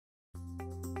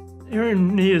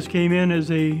Erin Nehus came in as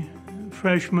a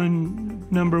freshman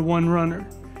 #1 runner,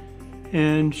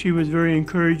 and she was very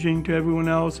encouraging to everyone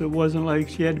else. It wasn't like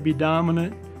she had to be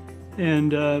dominant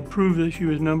and prove that she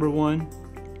was #1.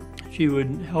 She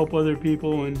would help other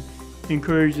people and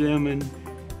encourage them, and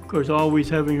of course always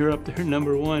having her up there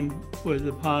 #1 was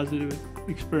a positive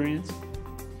experience.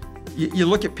 You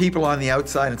look at people on the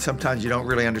outside and sometimes you don't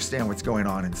really understand what's going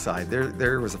on inside.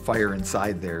 There was a fire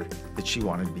inside there that she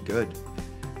wanted to be good.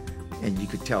 And you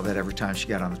could tell that every time she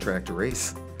got on the track to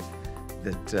race.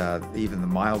 That even the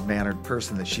mild-mannered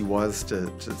person that she was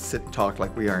to sit and talk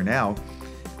like we are now,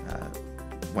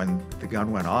 when the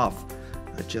gun went off,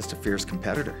 just a fierce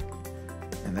competitor.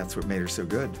 And that's what made her so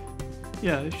good.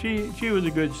 Yeah, she was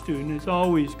a good student. It's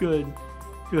always good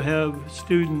to have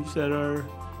students that are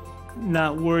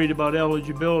not worried about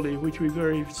eligibility, which we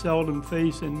very seldom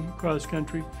face in cross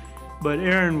country. But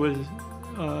Erin was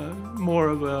more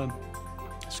of a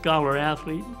scholar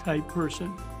athlete type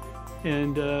person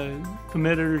and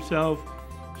committed herself.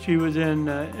 She was in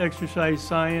exercise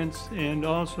science and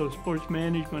also sports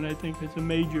management, I think it's a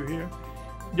major here.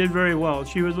 Did very well.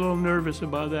 She was a little nervous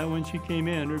about that when she came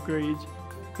in, her grades,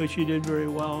 but she did very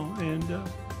well and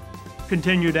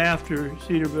continued after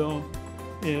Cedarville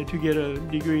to get a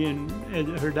degree in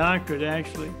her doctorate,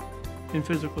 actually, in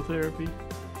physical therapy.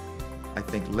 I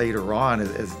think later on,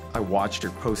 as I watched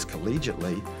her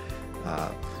post-collegiately,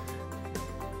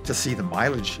 to see the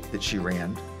mileage that she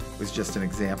ran was just an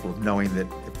example of knowing that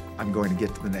if I'm going to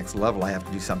get to the next level, I have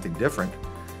to do something different.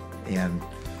 And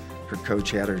her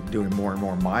coach had her doing more and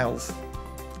more miles.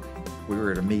 We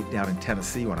were at a meet down in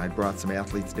Tennessee when I brought some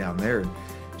athletes down there, and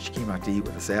she came out to eat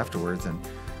with us afterwards, and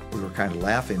we were kind of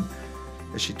laughing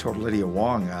as she told Lydia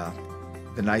Wong,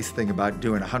 the nice thing about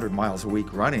doing 100 miles a week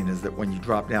running is that when you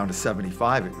drop down to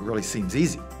 75, it really seems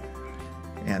easy.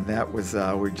 And that was,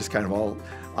 we're just kind of all,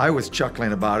 I was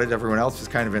chuckling about it. Everyone else was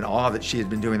kind of in awe that she had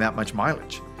been doing that much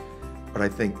mileage. But I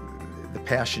think the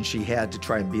passion she had to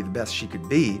try and be the best she could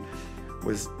be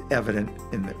was evident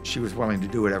in that she was willing to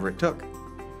do whatever it took.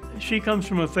 She comes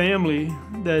from a family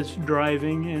that's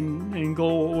driving and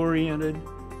goal-oriented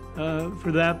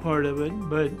for that part of it.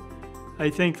 But I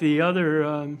think the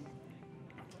other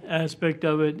aspect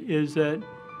of it is that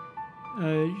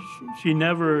she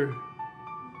never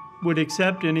would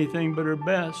accept anything but her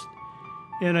best.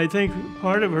 And I think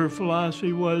part of her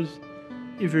philosophy was,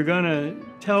 if you're going to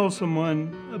tell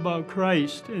someone about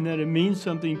Christ and that it means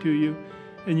something to you,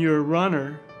 and you're a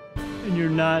runner, and you're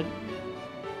not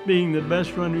being the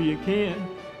best runner you can,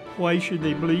 why should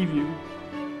they believe you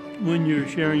when you're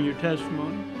sharing your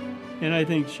testimony? And I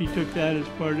think she took that as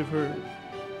part of her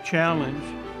challenge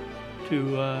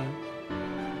to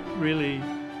really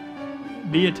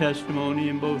be a testimony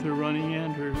in both her running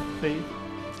and her faith.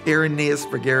 Erin Nehus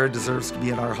Vergara deserves to be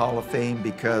in our Hall of Fame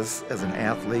because as an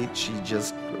athlete, she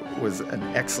just was an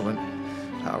excellent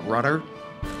runner.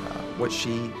 What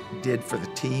she did for the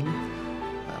team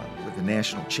with the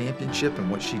national championship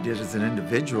and what she did as an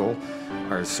individual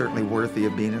are certainly worthy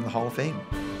of being in the Hall of Fame.